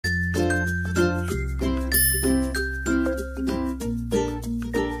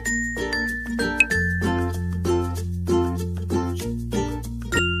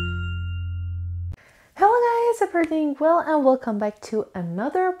doing well and welcome back to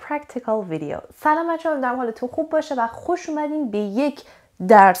another practical video. سلام بچه‌ها، امیدوارم حالتون خوب باشه و خوش اومدین به یک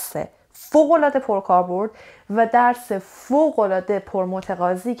درس فوق‌العاده پرکاربرد و درس فوق‌العاده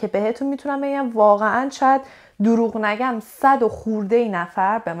پرمتقاضی که بهتون میتونم بگم واقعاً شاید دروغ نگم 100 و خورده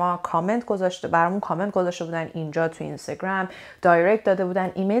نفر به ما برامون کامنت گذاشته بودن اینجا تو اینستاگرام، دایرکت داده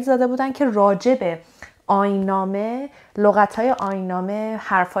بودن، ایمیل داده بودن که راجع به آیینامه، لغت‌های آیینامه،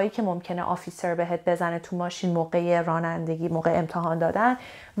 حرفایی که ممکنه آفیسر بهت بزنه تو ماشین موقع رانندگی، موقع امتحان دادن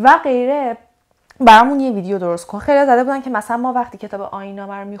و غیره برامون یه ویدیو درست کن. خیلی زده بودن که مثلا ما وقتی کتاب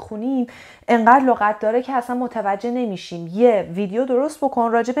آیینامه رو میخونیم انقدر لغت داره که اصلا متوجه نمیشیم. یه ویدیو درست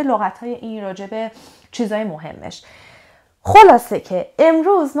بکن راجع به لغت‌های این، راجع به چیزای مهمش. خلاصه که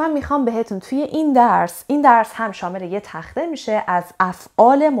امروز من میخوام بهتون توی این درس هم شامل یه تخته میشه از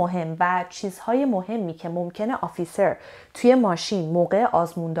افعال مهم و چیزهای مهمی که ممکنه آفیسر توی ماشین موقع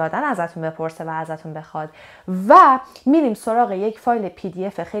آزمون دادن ازتون بپرسه و ازتون بخواد و میریم سراغ یک فایل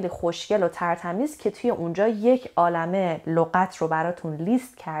PDF خیلی خوشگل و ترتمیز که توی اونجا یک عالمه لغت رو براتون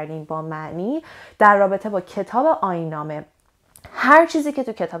لیست کردیم با معنی در رابطه با کتاب آیینامه. هر چیزی که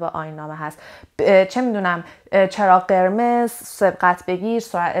تو کتاب آیینامه هست، چه میدونم چراغ قرمز، سبقت بگیر،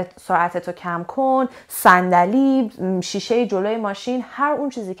 سرعتتو کم کن، صندلی، شیشه جلوی ماشین، هر اون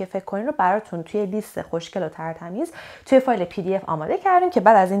چیزی که فکر کنین رو براتون توی لیست خوشگل و ترتمیز توی فایل PDF آماده کردیم که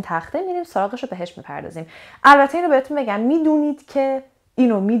بعد از این تخته میریم سراغش رو بهش میپردازیم. البته اینو بهتون بگم،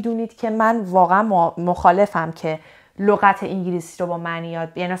 میدونید که من واقعا مخالفم که لغت انگلیسی رو با معنی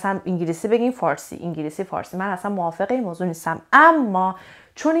یاد، یعنی مثلا انگلیسی بگیم فارسی، انگلیسی فارسی، من اصلا موافق این موضوع نیستم. اما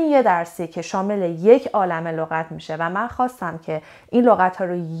چون این یه درسیه که شامل یک عالمه لغت میشه و من خواستم که این لغت ها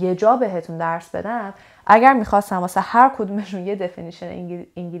رو یه جا بهتون درس بدم، اگر میخواستم واسه هر کدومشون یه دفینیشن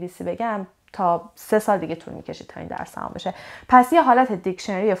انگلیسی بگم تا 3 سال دیگه طول میکشید تا این درس تمام بشه. پس یه حالت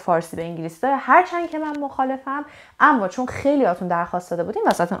دیکشنری فارسی به انگلیسی داره، هرچند که من مخالفم، اما چون خیلی هاتون درخواست داده بودیم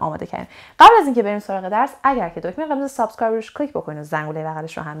واسهتون آماده کردیم. قبل از اینکه بریم سراغ درس، اگر که دکمه قرمز سابسکرایب روش کلیک بکنید و زنگوله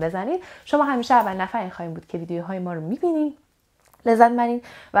بغلش رو هم بزنید، شما همیشه اولین نفر خواهید بود که ویدیوهای ما رو میبینید، لذت ببرین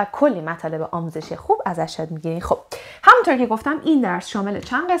و کلی مطالب آموزشی خوب ازش یاد میگیرین. خب همونطور که گفتم این درس شامل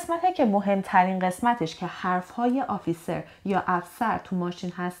چند قسمته که مهمترین قسمتش که حرفهای آفیسر یا افسر تو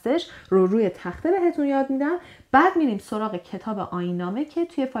ماشین هستش رو روی تخته بهتون یاد میدم. بعد میریم سراغ کتاب آیینامه که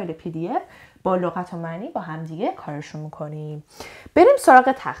توی فایل PDF با لغت و معنی با هم دیگه کارشون میکنیم. بریم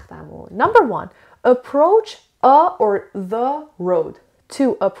سراغ تختمون. Number 1. Approach a or the road.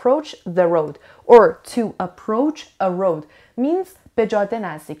 To approach the road or to approach a road means به جاده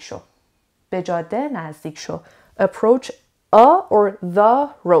نزدیک شو. به جاده نزدیک شو. Approach a or the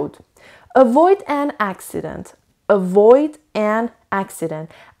road. Avoid an accident. Avoid an accident.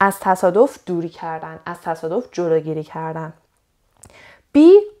 از تصادف دوری کردن. از تصادف جلوگیری کردن. Be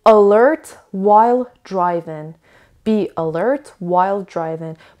alert while driving. Be alert while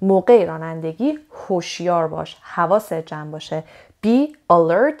driving. موقع رانندگی هوشیار باش. حواست جمع باشه. Be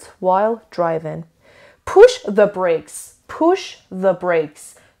alert while driving. Push the brakes. Push the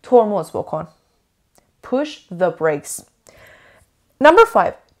brakes. ترمز بکن. Push the brakes. Number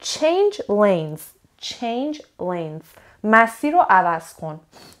 5. Change lanes. Change lanes. مسیر رو عوض کن.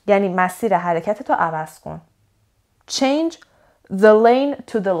 یعنی مسیر حرکت رو عوض کن. Change the lane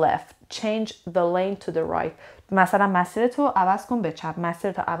to the left. Change the lane to the right. مثلا مسیرت رو عوض کن به چپ.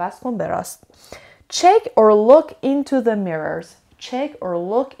 مسیرت رو عوض کن به راست. Check or look into the mirrors. Check or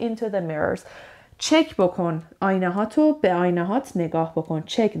look into the mirrors. چک بکن آینه هاتو، به آینه هات نگاه بکن.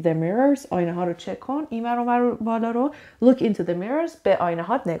 Check the mirrors. آینه ها رو چک کن. این ور بالا رو. Look into the mirrors. به آینه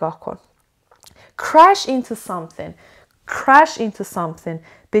هات نگاه کن. Crash into something. Crash into something.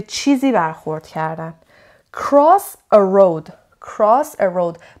 به چیزی برخورد کردن. Cross a road. Cross a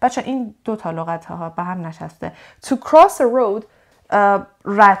road. بچه این 2 تا لغت ها به هم نشسته. To cross a road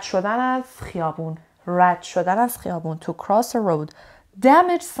رد شدن از خیابون. رد شدن از خیابون. To cross a road.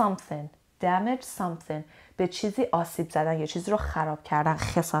 Damage something. Damage something. به چیزی آسیب زدن یا چیزی رو خراب کردن،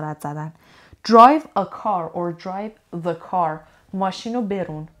 خسارت زدن. Drive a car or drive the car. ماشین رو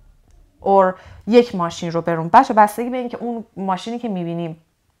برون. or یک ماشین رو برون. بستگی به این که اون ماشینی که میبینیم،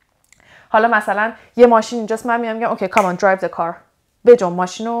 حالا مثلا یه ماشین اینجاست، من میگم اوکی come on drive the car. بجون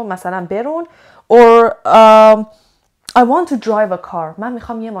ماشین رو مثلا برون. or I want to drive a car. من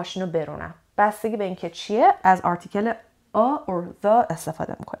میخوام یه ماشین رو برونم. بستگی به این که چیه از آرتیکل a or the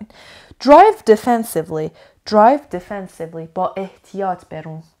استفاده میکنین. Drive defensively. Drive defensively. با احتیاط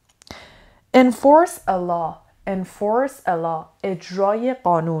برون. Enforce a law. Enforce a law. اجرای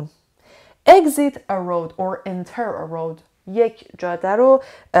قانون. Exit a road or enter a road. یک جاده رو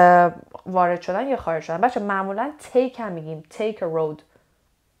وارد شدن یا خارج شدن. بچه معمولا take هم میگیم. Take a road.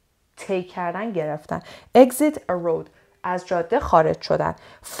 take کردن، گرفتن. exit a road، از جاده خارج شدن.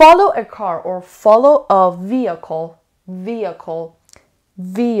 follow a car or follow a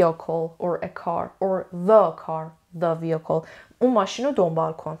vehicle or a car or the vehicle، اون ماشین رو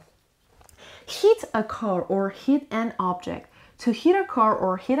دنبال کن. hit a car or hit an object، to hit a car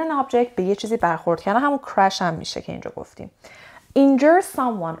or hit an object به یه چیزی برخورد کردن، همون crash هم میشه که اینجا گفتیم. injure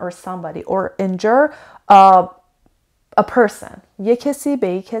someone or somebody or injure a person، یه کسی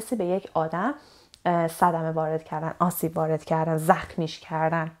به یک آدم صدمه وارد کردن، آسیب وارد کردن، زخمیش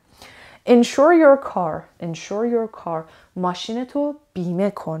کردن. insure your car، ماشین تو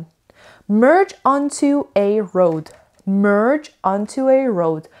بیمه کن. merge onto a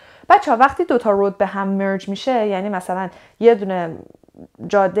road، بچه ها وقتی دوتا رود به هم مرج میشه، یعنی مثلا یه دونه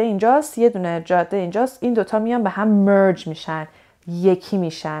جاده اینجاست یه دونه جاده اینجاست، این دوتا میان به هم مرج میشن، یکی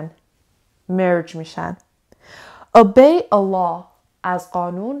میشن، مرج میشن. obey a law، از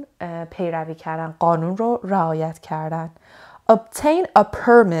قانون پیروی کردن، قانون رو رعایت کردن. obtain a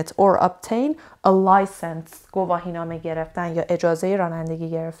permit or obtain a license، گواهینامه گرفتن یا اجازه رانندگی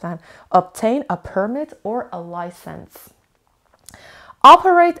گرفتن. obtain a permit or a license.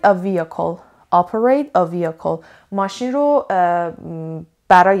 operate a vehicle، ماشین رو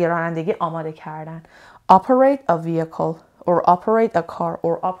برای رانندگی آماده کردن. operate a vehicle or operate a car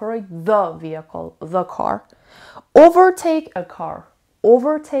or operate the vehicle, the car. overtake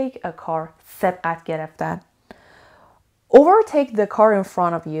a car، سبقت گرفتن. overtake the car in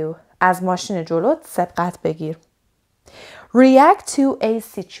front of you، از ماشین جلوت سبقت بگیر. react to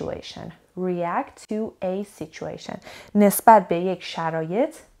a situation، نسبت به یک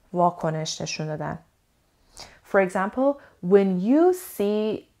شرایط واکنش نشون دادن. For example, when you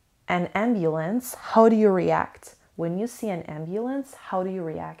see an ambulance, how do you react?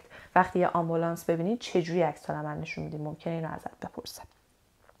 وقتی یه آمبولانس ببینید چجوری عکس العمل نشون میدید؟ ممکنه اینو ازت بپرسه.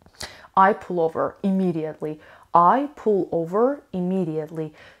 I pull over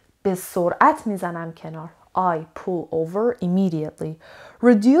immediately. به سرعت میزنم کنار. I pull over immediately.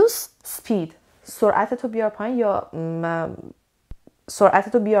 Reduce speed، سرعتتو بیار پایین یا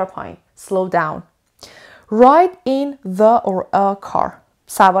سرعتتو بیار پایین. Slow down. Ride in the or a car،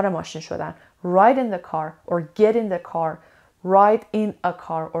 سوار ماشین شدن. Ride in the car or get in the car. Ride in a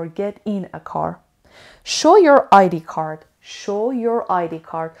car or get in a car. Show your ID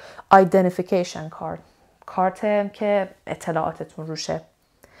card. Identification card، کارت که اطلاعاتتون روشه.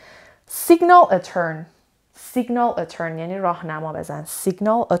 Signal a turn یعنی راهنما بزن.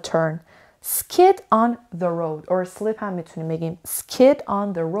 Signal a turn. Skid on the road or slip هم میتونیم بگیم. Skid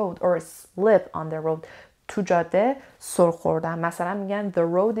on the road or slip on the road، تو جاده سر خوردن. مثلا میگن the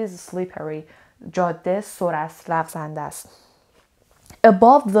road is slippery، جاده سر است، لغزنده است.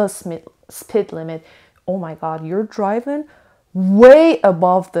 Above the speed limit. Oh my god, you're driving way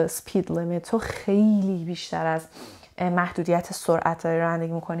above the speed limit. تو خیلی بیشتر از محدودیت سرعت داری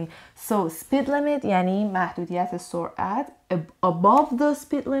رانندگی میکنی. So speed limit یعنی محدودیت سرعت. Above the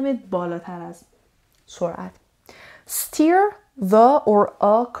speed limit، بالاتر از سرعت. Steer the or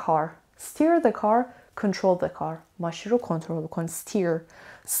a car. Steer the car, control the car. ماشین رو کنترل کن. Steer.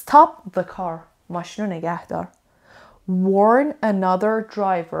 Stop the car. ماشین رو نگه دار. Warn another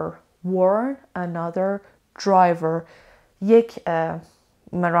driver. یک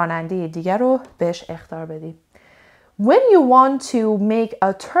راننده دیگر رو بهش اخطار بدی. When you want to make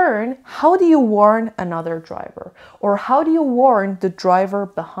a turn, how do you warn another driver? Or how do you warn the driver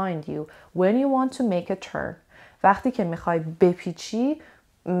behind you? When you want to make a turn. وقتی که میخوای بپیچی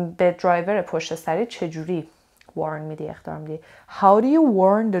به درایور پشت سری چجوری warn میدی، اخطار میدی؟ How do you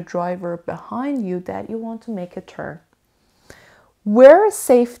warn the driver behind you that you want to make a turn? Wear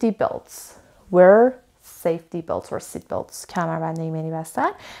safety belts or seat belts. کمربند ایمنی بستن.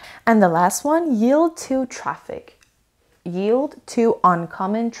 And the last one, yield to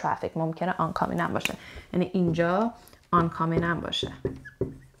oncoming traffic. ممکنه oncoming هم باشه، یعنی اینجا oncoming هم باشه.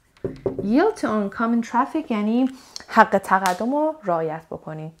 Yield to oncoming traffic یعنی حق تقدم رو رعایت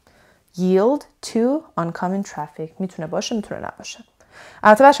بکنی. Yield to oncoming traffic میتونه باشه میتونه نباشه.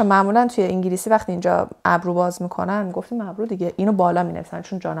 البته بچه‌ها معمولا توی انگلیسی وقتی اینجا ابرو باز میکنن، گفتیم ابرو دیگه، اینو بالا مینویسن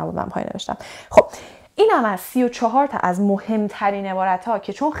چون جا نبود من پایین نوشتم. خب اینم از 34 تا از مهمترین عبارت‌ها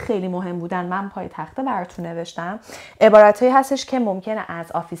که چون خیلی مهم بودن من پای تخته براتون نوشتم. عبارتایی هستش که ممکنه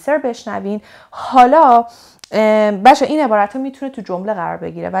از آفیسر بشنوین. حالا بچه این عبارت‌ها میتونه تو جمله قرار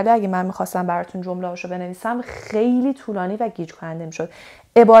بگیره، ولی اگه من میخواستم براتون جمله‌اشو بنویسم خیلی طولانی و گیج کننده میشد.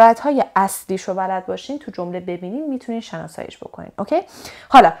 عبارت‌های اصلیشو بلد باشین تو جمله ببینین میتونین شناساییش بکنین. اوکی؟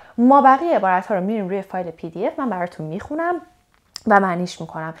 حالا ما بقیه عبارت‌ها رو میریم روی فایل PDF، من براتون میخونم و معنیش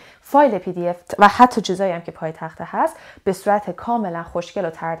میکنم. فایل PDF و حتی چیزایی هم که پای تخته هست به صورت کاملا خوشگل و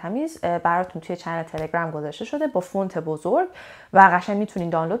ترتمیز براتون توی چنل تلگرام گذاشته شده با فونت بزرگ و قشنگ میتونین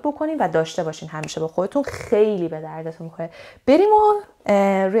دانلود بکنین و داشته باشین همیشه با خودتون. خیلی به دردتون میخوره. بریم و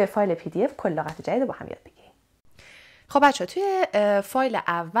روی فایل PDF کل لغت جدید با هم یاد بگیریم. خب بچه توی فایل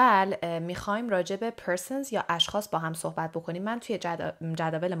اول میخوایم راجع به persons یا اشخاص با هم صحبت بکنیم. من توی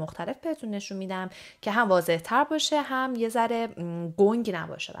جداول مختلف بهتون نشون میدم که هم واضح تر باشه هم یه ذره گنگ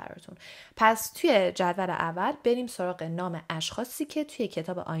نباشه براتون. پس توی جدول اول بریم سراغ نام اشخاصی که توی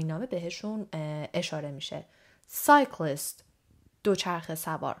کتاب آیینامه بهشون اشاره میشه. cyclist دوچرخه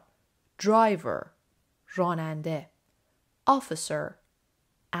سوار، driver راننده، officer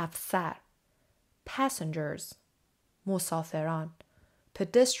افسر، passengers مسافران،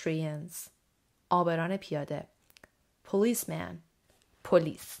 pedestrians عابران پیاده، policeman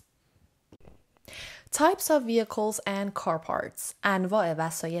پلیس. types of vehicles and car parts انواع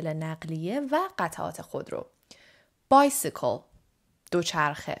وسایل نقلیه و قطعات خودرو. bicycle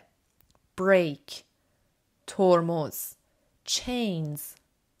دوچرخه، brake ترمز، chains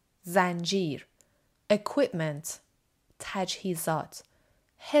زنجیر، equipment تجهیزات،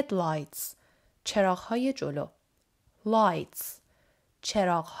 headlights چراغ‌های جلو، lights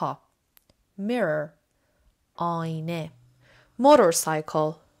چراغ‌ها، mirror آینه،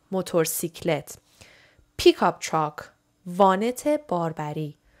 motorcycle موتورسیکلت، pickup truck وانت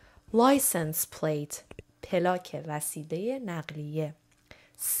باربری، license plate پلاک وسیله نقلیه،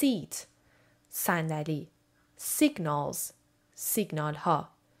 seat صندلی، signals سیگنال ها،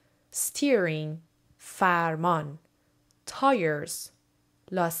 steering فرمان، tires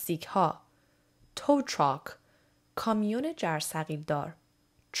لاستیک ها، tow truck کامیون جرثقیل دار،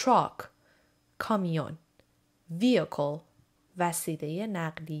 truck کامیون، vehicle وسیله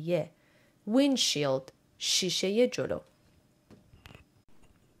نقلیه، windshield شیشه جلو.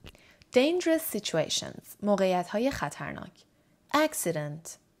 dangerous situations موقعیت های خطرناک، accident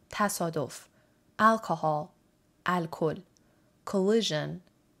تصادف، alcohol الکل، collision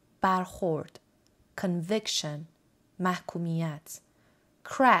برخورد، conviction محکومیت،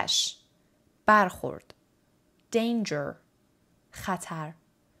 crash برخورد، danger خطر،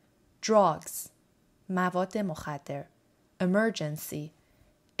 drugs مواد مخدر، emergency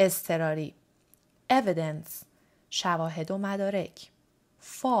اضطراری، evidence شواهد و مدارک،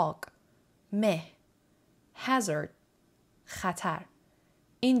 fog مه، hazard خطر،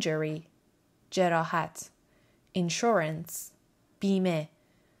 injury جراحت، insurance بیمه،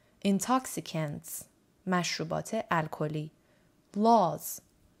 intoxicants مشروبات الکلی، laws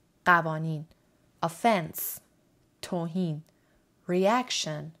قوانین، offense توهین،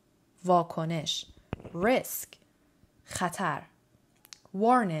 reaction واکنش، risk خطر،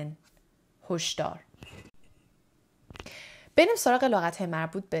 warning هشدار. بریم سراغ لغت‌های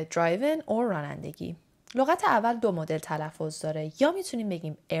مربوط به driving و رانندگی. لغت اول دو مدل تلفظ داره، یا میتونیم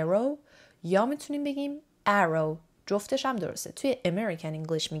بگیم arrow یا میتونیم بگیم arrow. جفتش هم درسته. توی American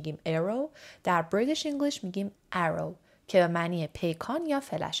English میگیم arrow، در British English میگیم arrow که به معنی پیکان یا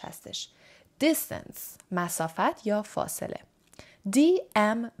فلش هستش. distance مسافت یا فاصله.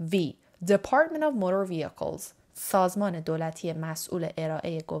 DMV Department of Motor Vehicles سازمان دولتی مسئول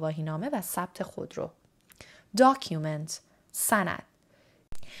ارائه گواهینامه و ثبت خودرو. document سند.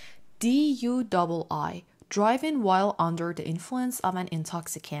 DUII driving while under the influence of an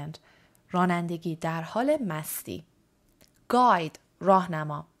intoxicant رانندگی در حال مستی. guide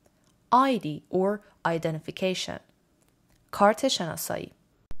راهنما. ID or identification کارت شناسایی.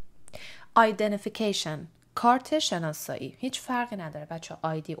 identification کارت شناسایی. هیچ فرقی نداره بچه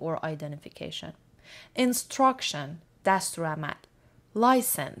ID or identification. instruction دستورالعمل.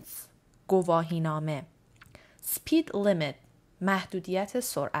 license گواهینامه. speed limit محدودیت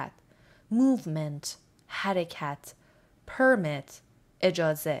سرعت. movement حرکت. permit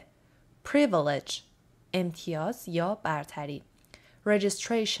اجازه. privilege امتیاز یا برتری.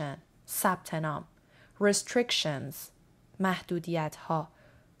 registration ثبت نام. restrictions محدودیت ها.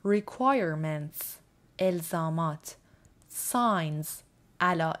 requirements الزامات. signs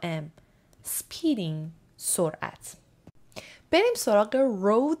علائم. speeding سرعت. بریم سراغ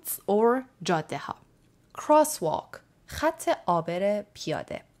roads or جاده ها. crosswalk خط عابر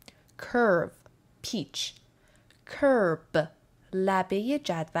پیاده. curve پیچ. curb لبه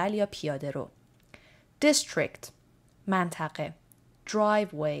جدول یا پیاده رو. district منطقه.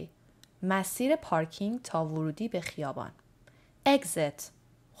 driveway مسیر پارکینگ تا ورودی به خیابان. exit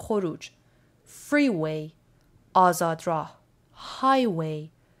خروج. freeway آزاد راه. highway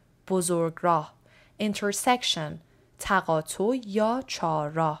بزرگراه. intersection تقاطع یا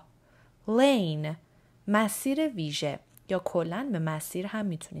چهارراه. lane مسیر ویژه یا کلاً به مسیر هم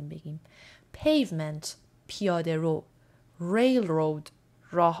میتونیم بگیم. pavement پیاده رو، railroad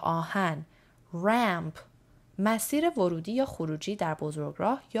راه آهن، ramp مسیر ورودی یا خروجی در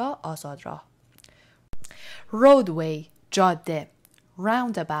بزرگراه یا آزادراه. roadway جاده،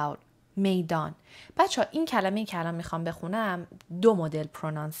 roundabout میدان. بچه ها این کلمه که الان میخوام بخونم 2 مدل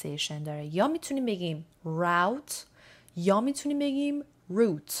پرونانسیشن داره، یا میتونیم بگیم route یا میتونیم بگیم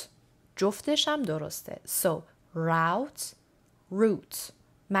route، جفتش هم درسته. so route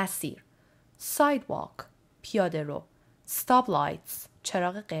مسیر، sidewalk پیاده رو، stop lights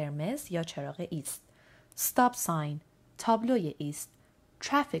چراغ قرمز یا چراغ ایست، stop sign تابلوی ایست،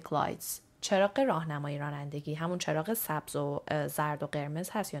 traffic lights چراغ راهنمایی رانندگی، همون چراغ سبز و زرد و قرمز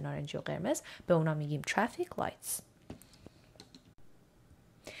هست یا نارنجی و قرمز، به اونا میگیم traffic lights.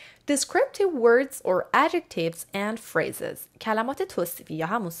 Descriptive words or adjectives and phrases کلمات توصیفی یا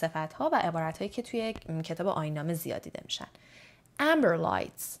همون صفت‌ها و عبارت‌هایی که توی کتاب آیینامه زیاد دیده میشن. amber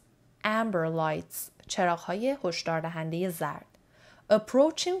lights چراغ‌های هشدار دهنده زرد.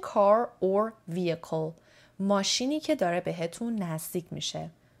 approaching car or vehicle ماشینی که داره بهتون نزدیک میشه.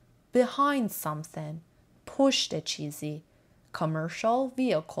 behind something پشت چیزی. commercial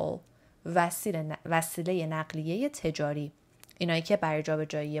vehicle وسیله نقلیه تجاری، اینایی که برای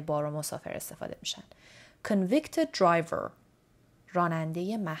جابجایی بار و مسافر استفاده میشن. convicted driver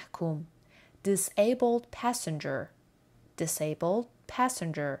راننده محکوم. disabled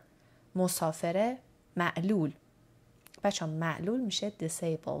passenger مسافر معلول. بچه معلول میشه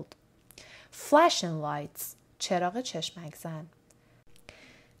disabled. flashing lights چراغ چشمک زن.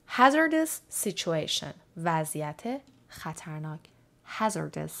 hazardous situation وضعیت خطرناک.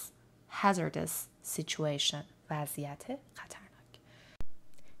 hazardous situation وضعیت خطرناک.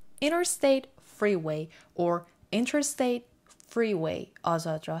 interstate freeway or interstate freeway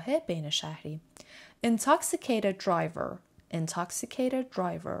آزادراه بین شهری. intoxicated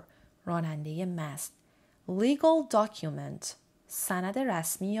driver راننده مست. legal document سند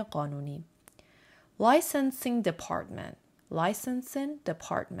رسمی یا قانونی. licensing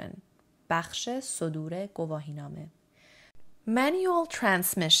department بخش صدور گواهینامه. manual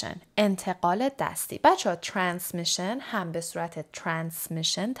transmission انتقال دستی. بچه ها transmission هم به صورت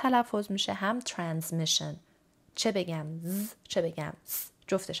transmission تلفظ میشه، هم transmission. چه بگم ز چه بگم س،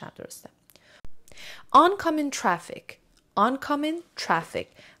 جفتش هم درسته. oncoming traffic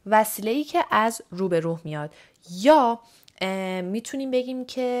وسیله‌ای که از رو به راه میاد، یا میتونیم بگیم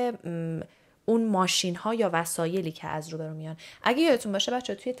که اون ماشین ها یا وسایلی که از رو به رو میان. اگه یادتون باشه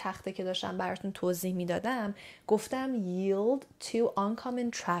بچه توی تخته که داشتم براتون توضیح میدادم گفتم yield to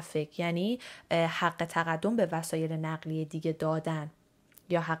oncoming traffic یعنی حق تقدم به وسایل نقلیه دیگه دادن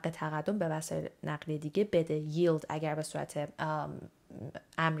یا حق تقدم به وسایل نقلیه دیگه بده. yield اگر به صورت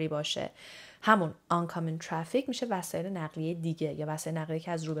امری باشه، همون oncoming traffic میشه وسایل نقلیه دیگه یا وسایل نقلیه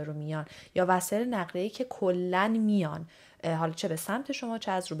که از رو به رو میان یا وسایل نقلیه که کلاً میان، حالا چه به سمت شما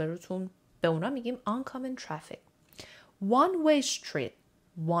چه از رو به روتون، به اونا میگیم oncoming traffic. one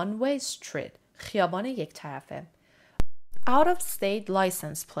way street خیابان یک طرفه. out of state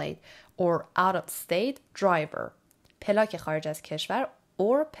license plate or out of state driver پلاک خارج از کشور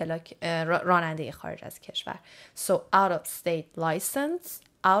or پلاک راننده خارج از کشور. so out of state license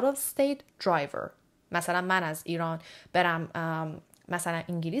out of state driver. مثلا من از ایران برم مثلا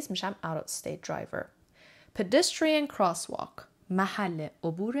انگلیس میشم out of state driver. pedestrian crosswalk محل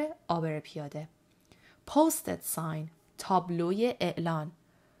عبور عابر پیاده. posted sign تابلوی اعلان.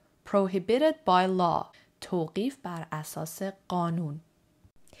 prohibited by law توقیف بر اساس قانون.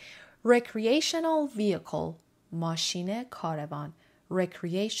 recreational vehicle ماشین کاروان.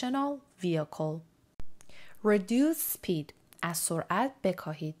 recreational vehicle. reduce speed از سرعت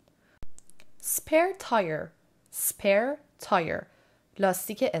بکاهید. spare tire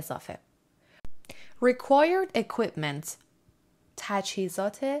لاستیک اضافه. required equipment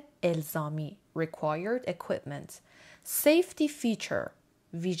تجهیزات الزامی. required equipment. safety feature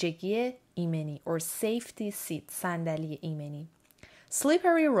ویژگی ایمنی or safety seat صندلی ایمنی.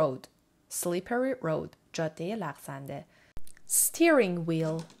 slippery road جاده لغزنده. steering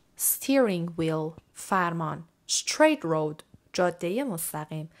wheel فرمان. straight road جاده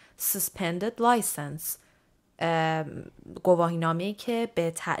مستقیم. suspended license گواهینامه‌ای که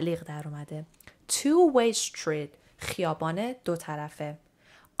به تعلیق در اومده. two-way street خیابان دو طرفه.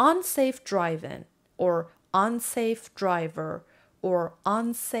 unsafe driving or unsafe driver or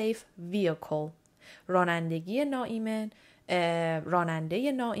unsafe vehicle راننده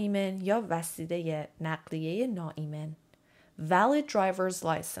ناایمن یا وسیله نقلیه ناایمن. valid driver's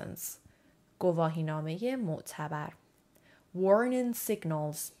license گواهینامه معتبر. warning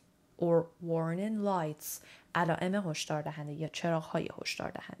signals or warning lights علائم هشدار دهنده یا چراغ‌های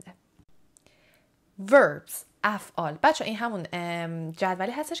هشدار دهنده. verbs افعال. بچه این همون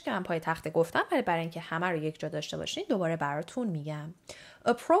جدولی هستش که من پای تخته گفتم، ولی برای اینکه همه رو یک جا داشته باشین دوباره براتون میگم.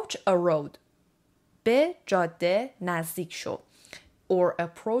 approach a road به جاده نزدیک شو or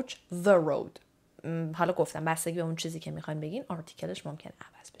approach the road. حالا گفتم بستگی به اون چیزی که میخواین بگین آرتیکلش ممکنه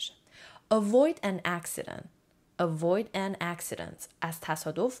عوض بشه. avoid an accident. avoid an accident از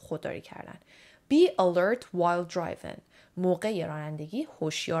تصادف خودداری کردن. be alert while driving موقع رانندگی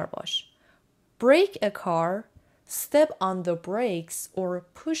هوشیار باش. brake a car, step on the brakes or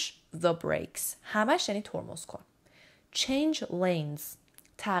push the brakes همش یعنی ترمز کن. change lanes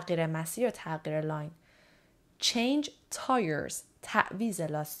تغییر مسیر یا تغییر لاین. change tires تعویض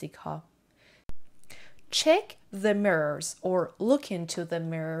لاستیک ها. check the mirrors or look into the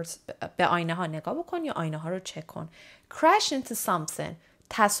mirrors به آینه ها نگاه بکن یا آینه ها رو چک کن. crash into something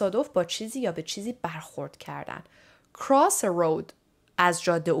تصادف با چیزی یا به چیزی برخورد کردن. cross a road از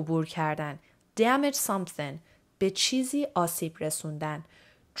جاده عبور کردن. damage something به چیزی آسیب رسوندن.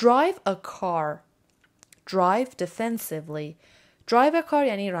 drive a car drive defensively drive a car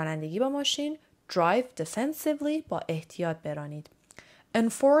یعنی رانندگی با ماشین. drive defensively با احتیاط برانید.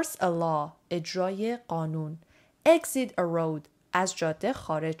 enforce a law اجرای قانون. exit a road از جاده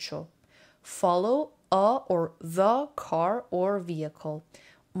خارج شو. follow a or the car or vehicle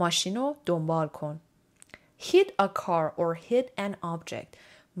ماشین رو دنبال کن. hit a car or hit an object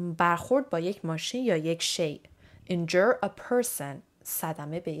برخورد با یک ماشین یا یک شیء. injure a person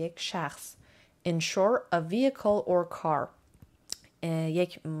صدمه به یک شخص. insure a vehicle or car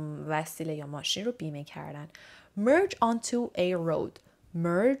یک وسیله یا ماشین رو بیمه کردن. merge onto a road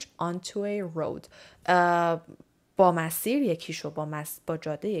merge onto a road با مسیر یکی شو با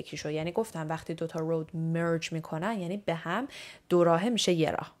جاده یکی شو. یعنی گفتم وقتی دوتا رود مرج میکنن یعنی به هم دو راهه میشه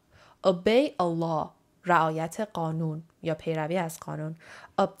یه راه. obey a law رعایت قانون یا پیروی از قانون.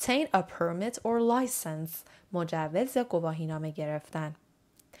 obtain a permit or license مجوز یا گواهینامه گرفتن.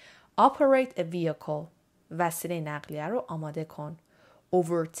 operate a vehicle وسیله نقلیه رو آماده کن.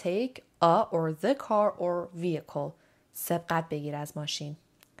 overtake a or the car or vehicle سبقت بگیر از ماشین.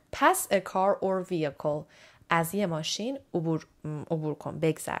 pass a car or vehicle از یه ماشین عبور کن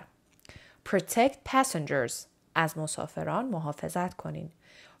بگذر. protect passengers از مسافران محافظت کنین.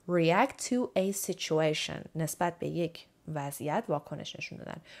 react to a situation نسبت به یک وضعیت واکنش نشون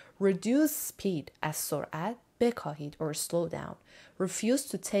دادن. reduce speed از سرعت بکاهید or slow down.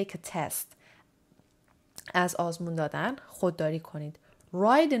 refuse to take a test از آزمون دادن خودداری کنید.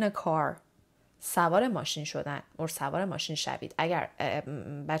 ride in a car سوار ماشین شدن or سوار ماشین شوید. اگر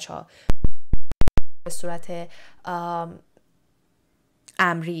بچه ها به صورت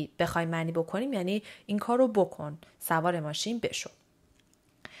امری بخوایم معنی بکنیم یعنی این کار رو بکن سوار ماشین بشو.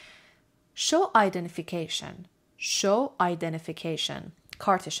 show identification show identification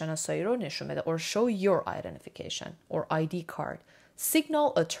کارت شناسایی رو نشون بده or show your identification or ID card.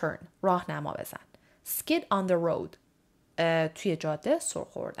 signal a turn راهنما بزن. skid on the road توی جاده سر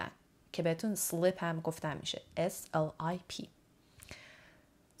خوردن که بهتون slip هم گفتن میشه SLIP.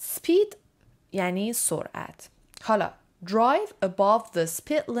 speed یعنی سرعت. حالا drive above the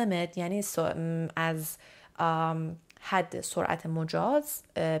speed limit یعنی از حد سرعت مجاز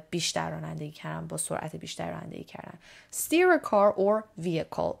بیشتر رانندگی کردن با سرعت بیشتر رانندگی کردن. steer a car or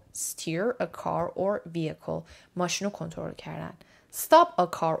vehicle steer a car or vehicle ماشین رو کنترل کردن. stop a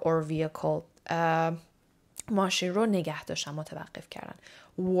car or vehicle ماشین رو نگه داشتن متوقف کردن.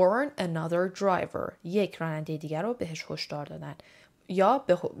 warn another driver یک راننده دیگر رو بهش هشدار دادن یا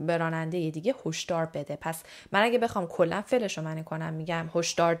به راننده دیگه هشدار بده. پس من اگه بخوام کلا فعلش رو معنی کنم میگم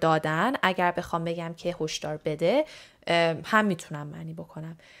هشدار دادن. اگر بخوام بگم که هشدار بده هم میتونم معنی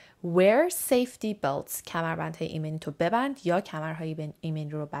بکنم. wear safety belts کمربندهای ایمنی تو ببند یا کمرهای ایمنی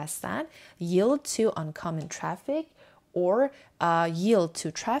رو بستن. yield to oncoming traffic or yield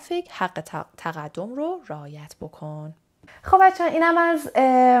to traffic حق تقدم رو رعایت بکن. خب بچه‌ها اینم از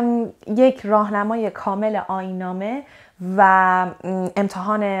یک راهنمای کامل آیینامه و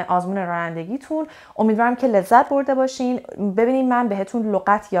امتحان آزمون رانندگیتون. امیدوارم که لذت برده باشین. ببینید من بهتون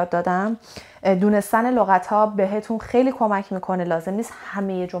لغت یاد دادم. دونستن لغت ها بهتون خیلی کمک میکنه. لازم نیست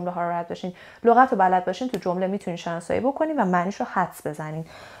همه جمله ها رو رد باشین. لغت رو بلد باشین تو جمله میتونین شناسایی بکنین و معنیش رو حدس بزنین.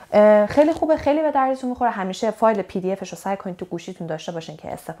 خیلی خوبه، خیلی به دردتون میخوره. همیشه فایل PDF رو سعی کنین تو گوشیتون داشته باشین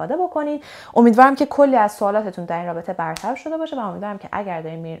که استفاده بکنین. امیدوارم که کلی از سوالاتتون در این رابطه برطرف شده باشه و امیدوارم که اگر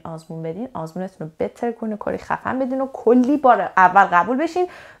دارین میرین آزمون بدین آزمونتون رو بهتر کنین، کلی خفن بدین و کلی بار اول قبول بشین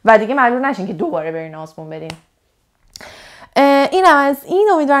و دیگه مجبور نشین که دوباره برین آزمون بدین. اینم از این.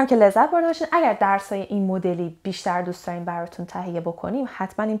 امیدوارم که لذت برده باشین. اگر درسای این مدلی بیشتر دوست دارین براتون تهیه بکنیم،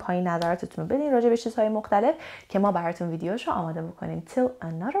 حتما این پایین نظراتتون رو بدین راجع به چیزهای مختلف که ما براتون ویدیوشو آماده بکنیم. Till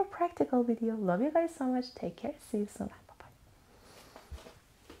another practical video. Love you guys so much. Take care. See you soon.